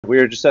We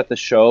were just at the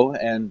show,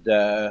 and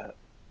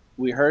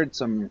we heard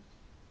some.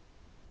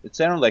 It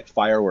sounded like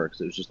fireworks.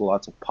 It was just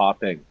lots of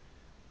popping,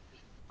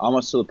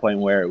 almost to the point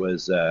where it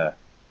was. I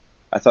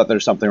thought there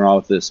was something wrong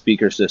with the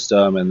speaker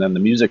system, and then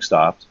the music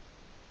stopped,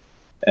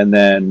 and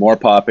then more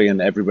popping,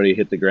 and everybody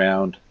hit the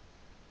ground,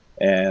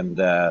 and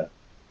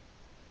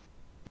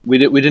we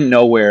didn't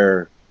know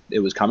where it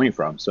was coming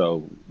from,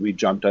 so we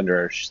jumped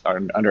under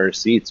our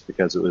seats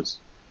because it was,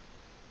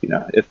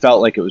 it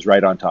felt like it was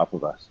right on top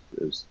of us.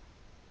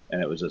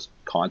 And it was just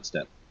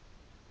constant.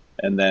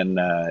 And then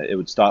it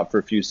would stop for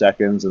a few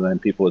seconds, and then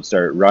people would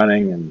start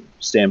running and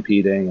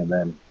stampeding, and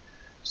then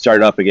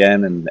start up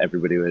again, and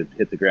everybody would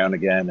hit the ground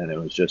again, and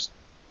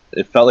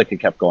it felt like it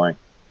kept going,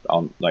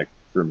 like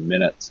for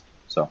minutes.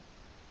 So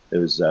it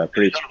was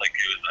pretty. It sounded like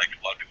it was like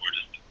a lot of people were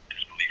just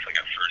disbelief. Like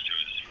at first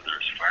there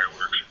was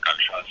fireworks and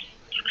gunshots.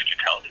 Could you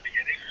tell at the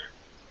beginning?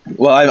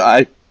 Or?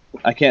 Well,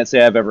 I can't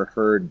say I've ever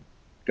heard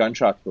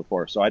gunshots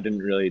before, so I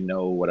didn't really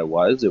know what it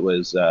was. It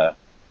was.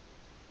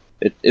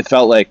 It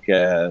felt like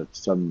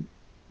some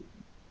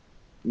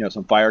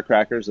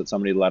firecrackers that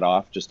somebody let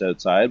off just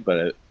outside,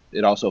 but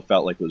it also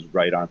felt like it was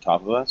right on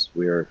top of us.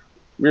 We were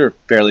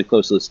fairly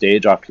close to the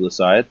stage, off to the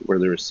side where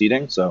there was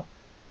seating, so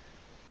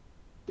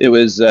it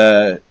was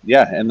and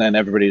then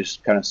everybody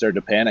just kind of started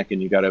to panic, and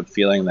you got a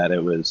feeling that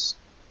it was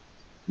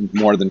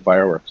more than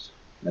fireworks,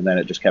 and then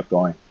it just kept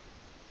going.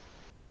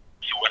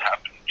 So what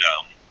happened?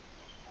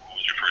 What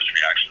was your first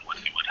reaction?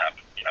 What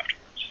happened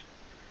afterwards?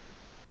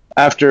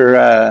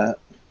 After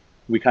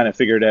we kind of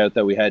figured out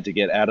that we had to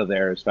get out of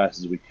there as fast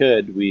as we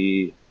could,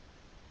 we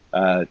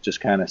just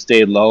kind of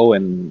stayed low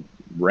and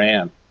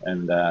ran.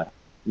 And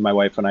my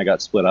wife and I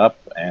got split up,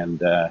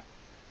 and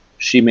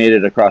she made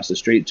it across the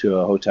street to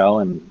a hotel,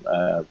 and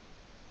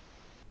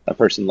a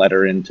person let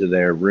her into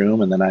their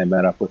room, and then I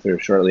met up with her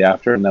shortly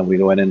after, and then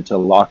we went into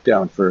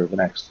lockdown for the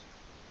next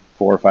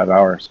 4 or 5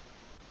 hours.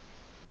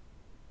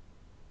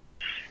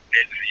 You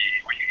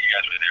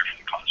guys were there for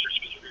the concert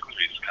specifically?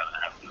 We just kind of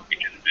have the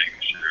weekend in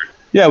Vegas, or?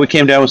 Yeah, we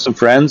came down with some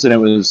friends, and it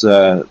was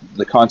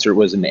the concert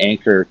was an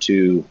anchor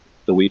to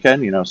the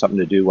weekend. Something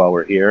to do while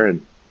we're here,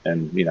 and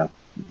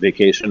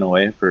vacation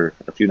away for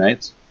a few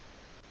nights.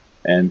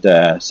 And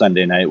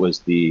Sunday night was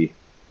the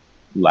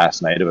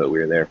last night of it. We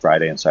were there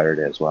Friday and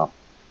Saturday as well.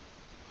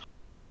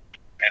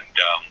 And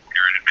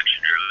Aaron had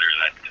mentioned earlier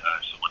that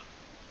someone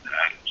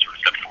sort of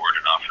stepped forward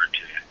and offered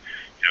to,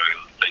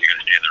 let you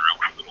guys stay in the room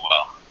for a little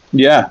while.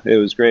 Yeah, it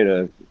was great.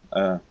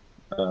 A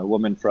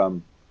woman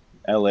from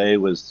LA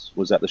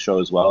was at the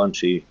show as well, and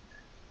she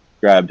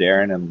grabbed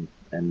Aaron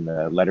and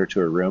led her to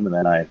her room, and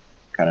then I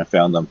kind of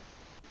found them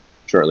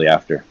shortly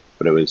after.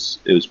 But it was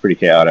pretty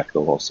chaotic,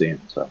 the whole scene.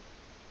 So.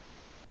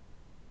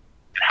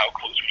 How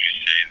close would you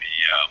say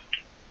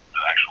the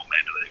actual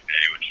Mandalay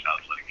Bay, which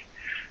sounds like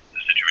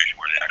the situation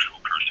where the actual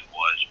person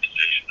was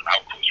positioned? How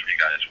close were you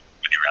guys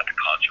when you were at the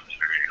concert? It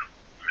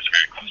was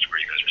very close to where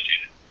you guys were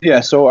seated. Yeah,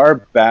 so our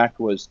back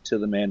was to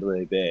the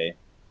Mandalay Bay,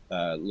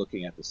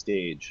 looking at the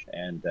stage,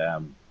 and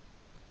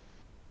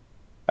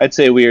I'd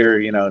say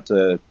it's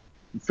a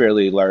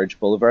fairly large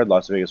boulevard,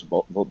 Las Vegas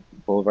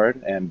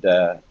Boulevard, and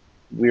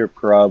we were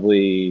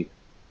probably,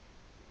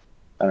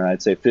 I don't know,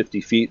 I'd say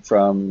 50 feet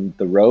from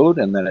the road,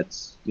 and then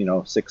it's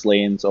 6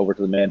 lanes over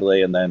to the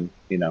Mandalay, and then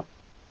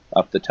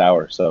up the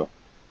tower. So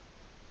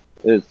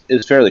it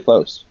was fairly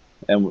close,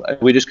 and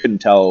we just couldn't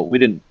tell. We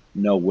didn't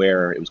know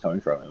where it was coming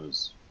from.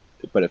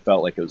 But it felt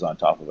like it was on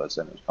top of us,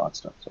 and it was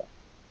constant. So.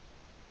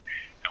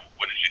 And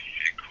what did you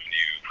think when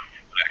you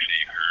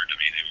actually heard? I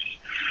mean, it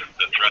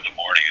was throughout the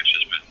morning. It's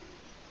just been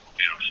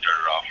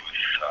started off with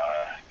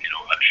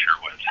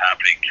unsure what's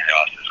happening,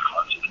 chaos is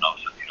constant, and all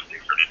of a sudden things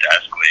started to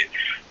escalate.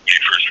 When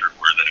you first heard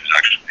word that it was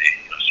actually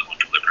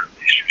someone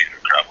deliberately shooting at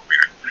a crowd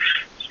beer,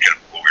 just kind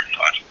of what were your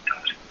thoughts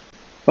about that?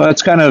 Well, it's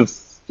kind of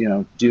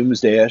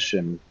doomsday-ish,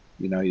 and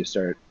you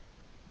start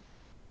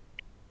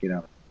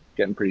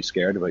getting pretty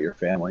scared about your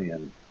family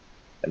and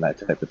that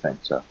type of thing.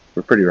 So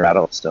we're pretty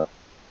rattled still.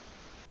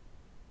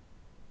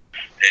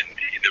 And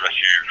the rest of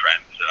your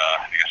friends,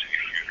 I guess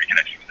you're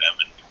reconnecting with them,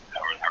 and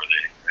how are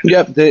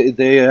Yep, they?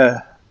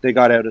 they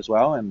got out as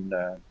well, and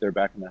they're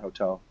back in the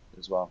hotel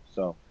as well.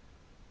 So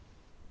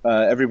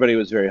everybody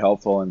was very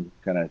helpful and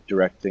kind of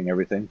directing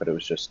everything, but it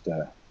was just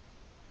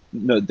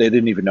no, they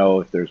didn't even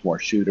know if there's more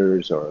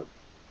shooters, or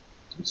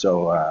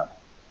so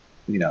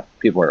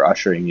people are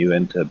ushering you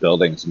into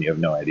buildings and you have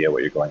no idea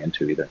what you're going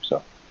into either.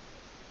 So.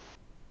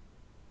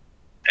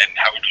 And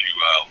how would you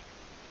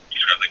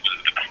describe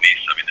with the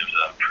police? I mean, there's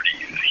a pretty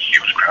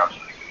huge crowd. So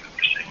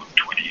they're saying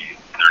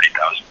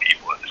 20,000-30,000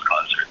 people at this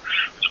concert.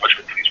 Was much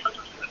of a police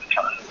presence at the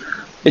time?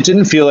 It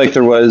didn't feel like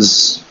there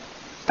was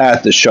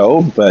at the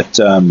show, but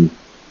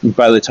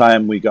by the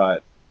time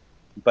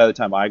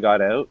I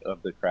got out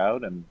of the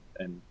crowd and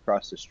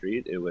crossed the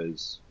street, it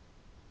was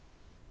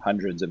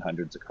hundreds and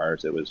hundreds of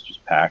cars. It was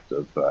just packed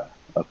of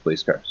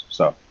police cars.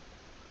 So,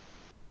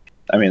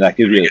 I mean, it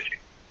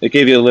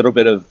gave you a little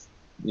bit of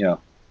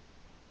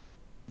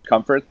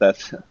comfort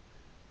that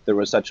there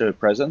was such a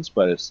presence,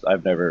 but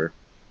I've never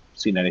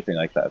seen anything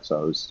like that,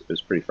 so it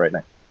was pretty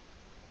frightening.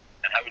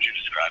 And how would you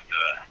describe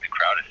the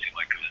crowd? It seemed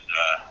like it was,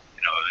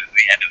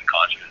 the end of the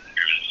concert.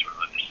 It was sort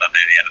of the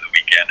Sunday, the end of the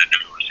weekend, and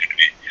everyone seemed to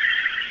be,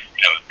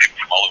 people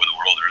from all over the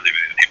world, really,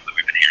 the people that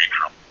we've been hearing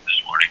from this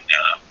morning.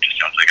 Just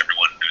sounds like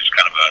everyone who's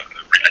kind of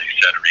as you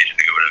said, a reason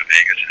to go to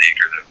Vegas and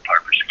eager the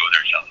partners to go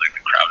there. It sounds like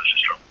the crowd is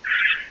just from,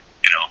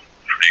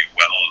 pretty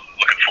well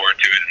looking forward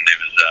to it, and it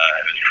was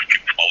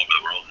people from all over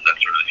the world. Is that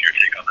sort of your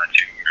take on that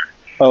too? Or,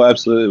 Oh,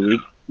 absolutely.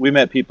 We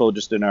met people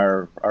just in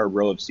our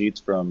row of seats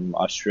from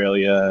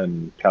Australia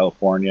and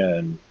California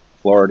and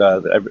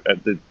Florida.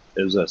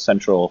 It was a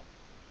central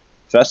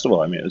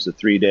festival. I mean, it was a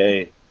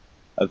 3-day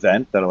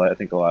event that I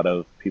think a lot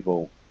of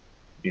people,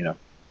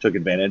 took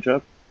advantage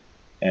of.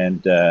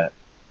 And yeah,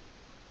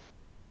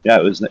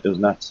 it was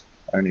nuts.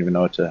 I don't even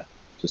know what to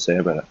say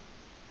about it.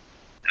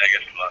 I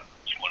guess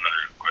just one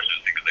other question.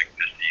 I think like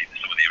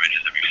some of the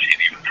images that we've seen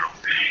even from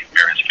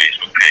Marin's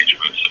Facebook page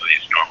about some of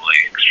these normally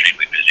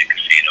extremely busy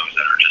casinos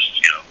that are just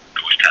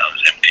ghost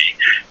towns, empty.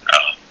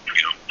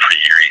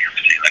 Pretty eerie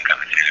seeing that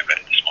kind of thing. I bet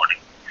this morning.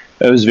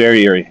 It was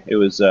very eerie. It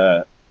was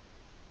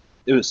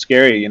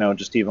scary,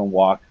 just to even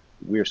walk.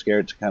 We were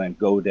scared to kind of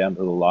go down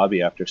to the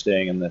lobby after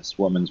staying in this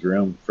woman's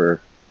room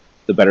for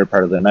the better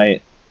part of the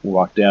night. We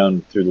walked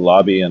down through the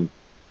lobby, and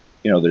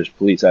there's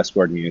police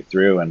escorting you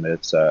through, and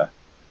it's to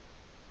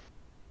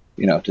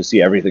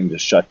see everything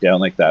just shut down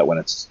like that when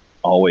it's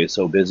always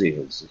so busy,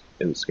 it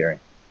was scary.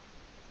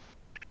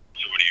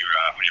 So what are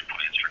your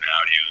plans for now?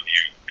 Do you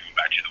going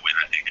back to the win?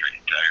 I think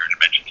you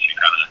mentioned you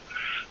kind of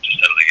just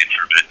settling in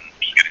for a bit and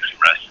just getting some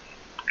rest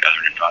and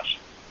gathering your thoughts.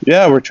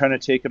 Yeah, we're trying to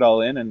take it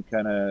all in and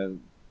kind of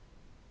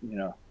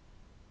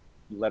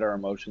let our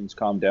emotions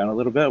calm down a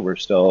little bit. We're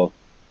still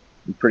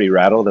pretty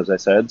rattled, as I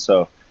said.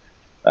 So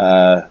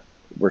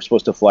we're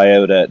supposed to fly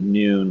out at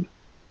noon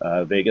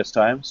Vegas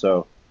time.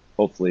 So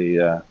hopefully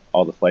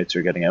all the flights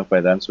are getting out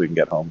by then so we can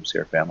get home to see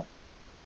our family.